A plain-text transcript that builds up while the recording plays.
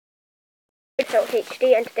Tilt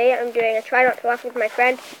HD, and today I'm doing a try not to laugh with my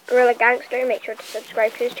friend Gorilla Gangster. Make sure to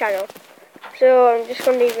subscribe to his channel. So I'm just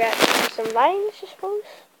going to be reacting to some lines, I suppose.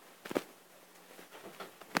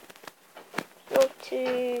 Go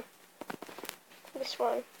to this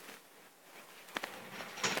one.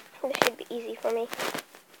 This should be easy for me.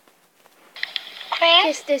 Cream?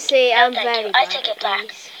 Just to say I'm very I take it black.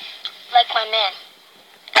 Like my man.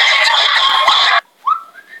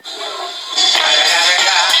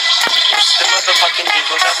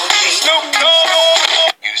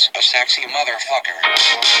 Use a sexy motherfucker.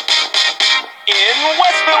 In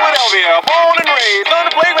West Philadelphia, born and raised on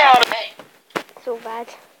the playground. Hey, So bad.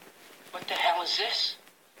 what the hell is this?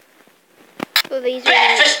 So these are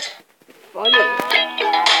Breakfast! funny.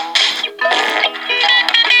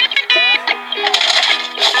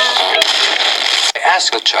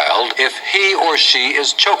 Ask a child if he or she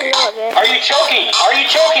is choking. I love it. Are you choking? Are you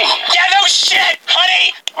choking? Yeah, no shit,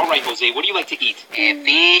 honey! All right, Jose, what do you like to eat?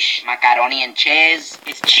 Fish, macaroni and cheese.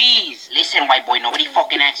 It's cheese. Listen, white boy, nobody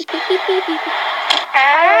fucking asks. You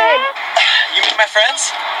meet my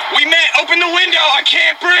friends? We met. Open the window. I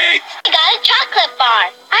can't breathe. I got a chocolate bar.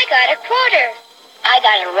 I got a quarter. I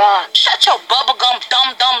got a rock. Shut your bubblegum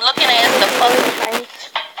dumb looking ass the fuck.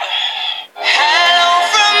 Hello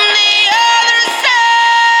from the other side.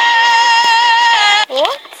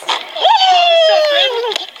 What?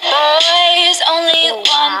 Boys, only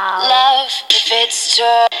one love if it's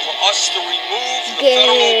true. For us to remove the Gay.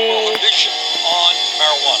 federal prohibition on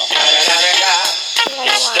marijuana.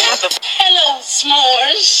 Hello,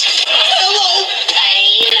 s'mores. Hello,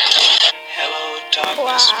 pain. Hello,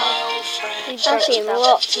 darkness, Wow. my old friend. He's actually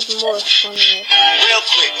lots of more funny. Real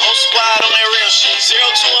quick, whole squad on that real shit. 0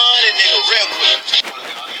 to 100, nigga, real quick.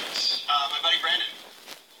 My buddy Brandon.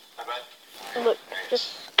 My bud. Look, just...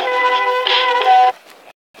 I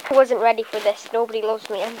wasn't ready for this. Nobody loves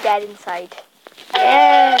me. I'm dead inside.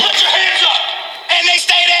 Yeah. Put your hands up! And they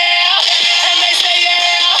stay there! And they stay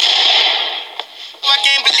there! I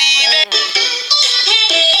can't believe it!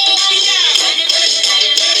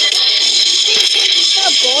 Oh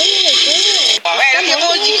boy, you're good.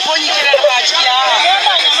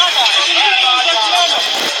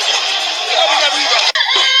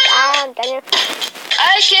 Daniel.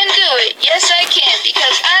 I can do it. Yes, I can,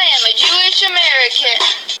 because I am a Jewish American.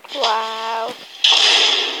 Wow.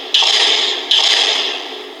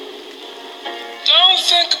 Don't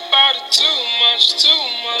think about it too much.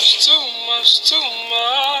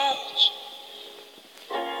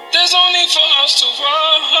 There's no need for us to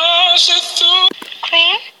rush it through.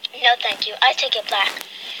 Cream? No, thank you. I take it black.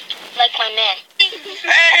 Like my man.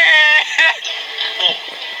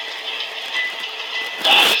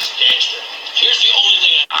 Here's the only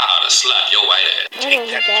thing I know how to slap your white ass. I don't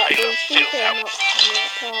get these people are not funny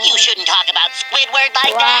at all. You shouldn't talk about Squidward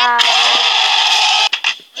like Wow.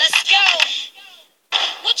 that. Let's go.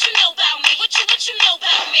 What you know about me? What you know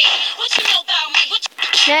about me? What you know about me? Next.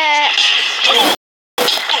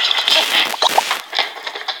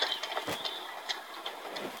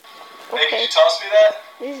 Hey, can Okay, you toss me that?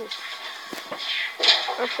 this is...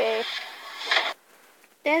 Okay.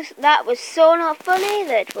 That was so not funny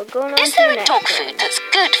that we're going on Is to there the a next dog one. food that's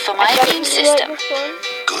good for my I immune like system? this one.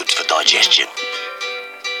 Good for digestion.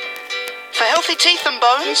 For healthy teeth and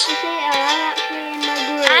bones? Just to say, I am actually in my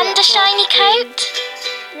groove. And a shiny coat?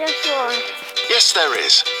 Yes, sure. Yes, there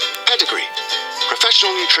is. Pedigree.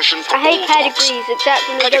 Professional nutrition for I hate all dogs. pedigrees, except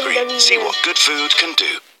in the Pedigree. WWE. See what good food can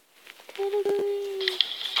do. Pedigree.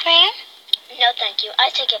 Cream? No, thank you.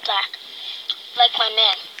 I take it black. Like my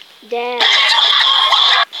man. Damn.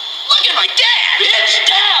 Look at my dad, bitch!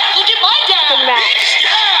 Dad! Look at my dad, Come back. bitch!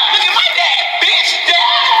 Dad! Look at my dad, bitch!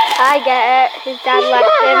 Dad! I get it. His dad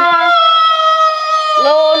left him.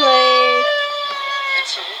 Lonely.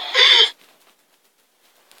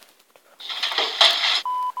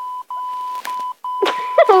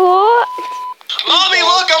 What? Mommy,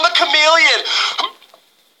 look, I'm a chameleon!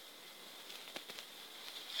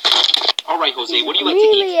 All right, Jose, what do you like to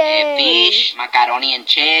eat? Chameleon. Fish, macaroni and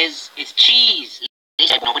cheese. It's cheese.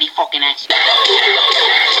 Listen, nobody fucking asks.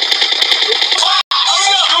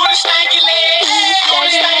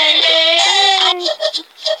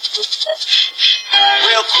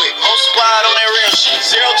 Real quick, whole squad on that real shit.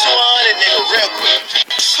 0 to 100, nigga, real quick.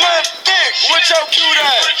 Slim thick, what your cute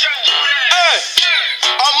ass? Hey,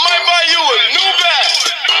 I might buy you a new bag.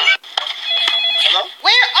 Hello?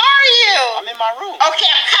 Where are you? I'm in my room.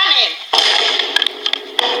 Okay, I'm coming.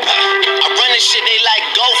 I run this shit, they like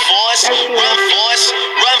go for us,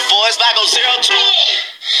 run for us, I go 0 to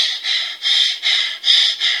 100.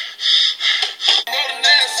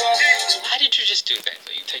 How did you just do that?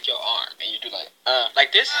 So you take your arm and you do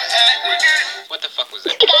like this?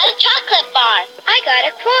 got a chocolate bar. I got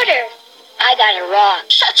a quarter. I got a rock.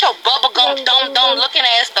 Shut your bubblegum dumb looking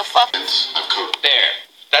ass the fuck. There.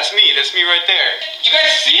 That's me. That's me right there. You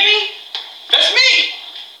guys see me? That's me.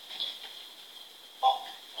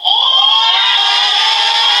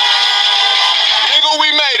 Nigga, we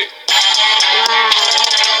made it.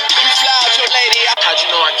 You fly out your lady. How'd you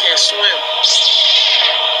know I can't swim?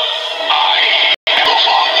 I am the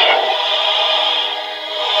father.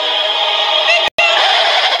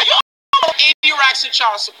 80 racks in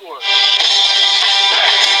child support.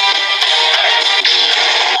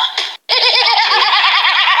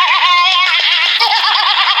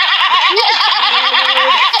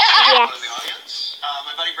 Yes.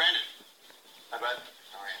 My buddy Brandon. My bud.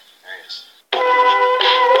 Oh, yeah. There he is. I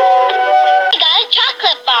got a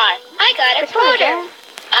chocolate bar. I got a quarter.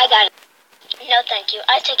 I got a... No, thank you.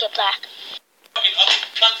 I take it black.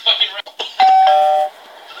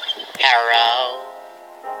 Hello,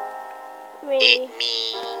 Really? it's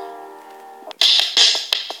me.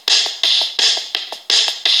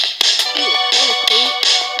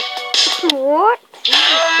 What? Do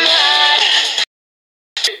that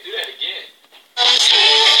again.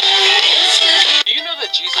 Do you know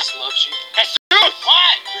that Jesus loves you?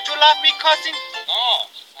 What? Did you love me, cousin? No,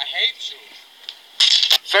 I hate you.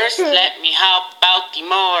 First, let me help out the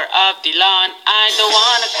mower of the lawn. I don't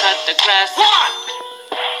wanna cut the grass.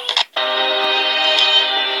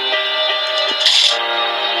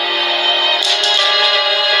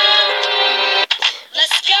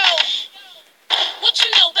 Let's go. What you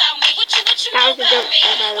know about me? What you That know was a about joke, me? by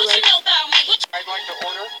the What way. you know about me? What I'd like to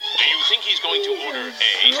order. Do you think he's going to order A,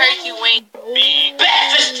 Turkey wing. B,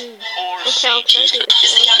 Breakfast. or Okay, C I'll try cheesecake?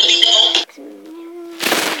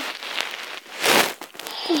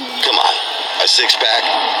 Come on. A six-pack?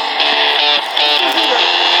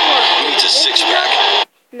 Who needs a six-pack?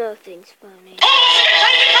 Nothing's funny.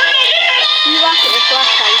 You laughed at this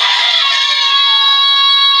last time.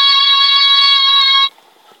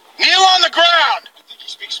 Kneel on the ground. I think you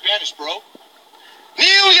speak Spanish, bro.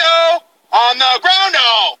 Kneel, yo, on the ground,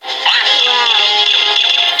 oh. Wow.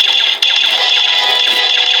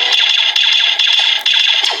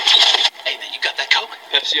 Hey, man, you got that Coke?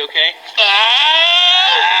 Pepsi okay?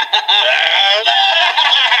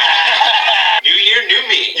 New year, new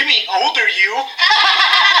me. You mean older, you?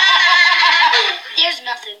 There's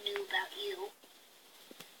nothing new about you.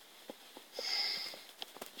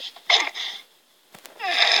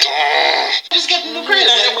 Just getting the That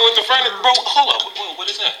nigga with the front, bro. Hold up. What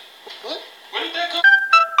is that? What? Where did that come?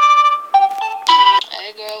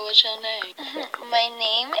 Hey girl, what's your name? My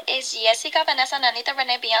name is Jessica Vanessa Nanita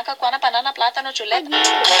Renee Bianca Guana Banana Plátano Chuleta.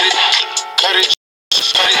 Cut it.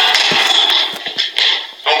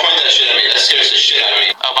 Don't point that shit at me. That scares the shit out of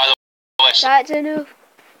me. Oh, by the way. That's enough.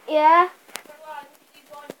 Yeah?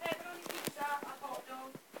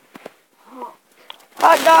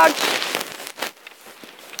 Hot dogs.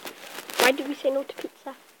 Why did we say no to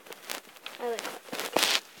pizza? I like hot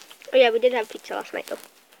dogs. Oh yeah, we did have pizza last night though.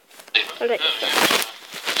 I like pizza.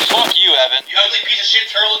 Fuck you, Evan. You ugly piece of shit,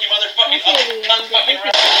 turtle, you motherfucking ugly cunt fucking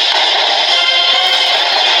rat.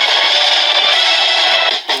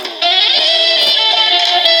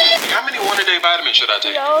 How many one-a-day vitamins should I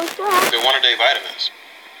take? They're one-a-day vitamins.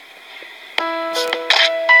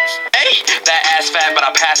 Hey, that ass fat, but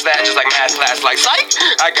I passed that just like ass class. Like, psych,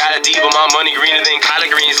 I got a D, but my money greener than collard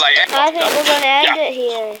greens. Like, I think we're gonna end it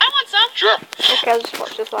here. I want some. sure. Okay, I'll just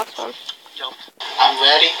watch this last one. I'm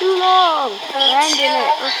ready. Too long. We're ending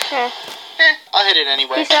it. Okay. I'll hit it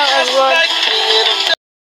anyway. Peace out, everyone.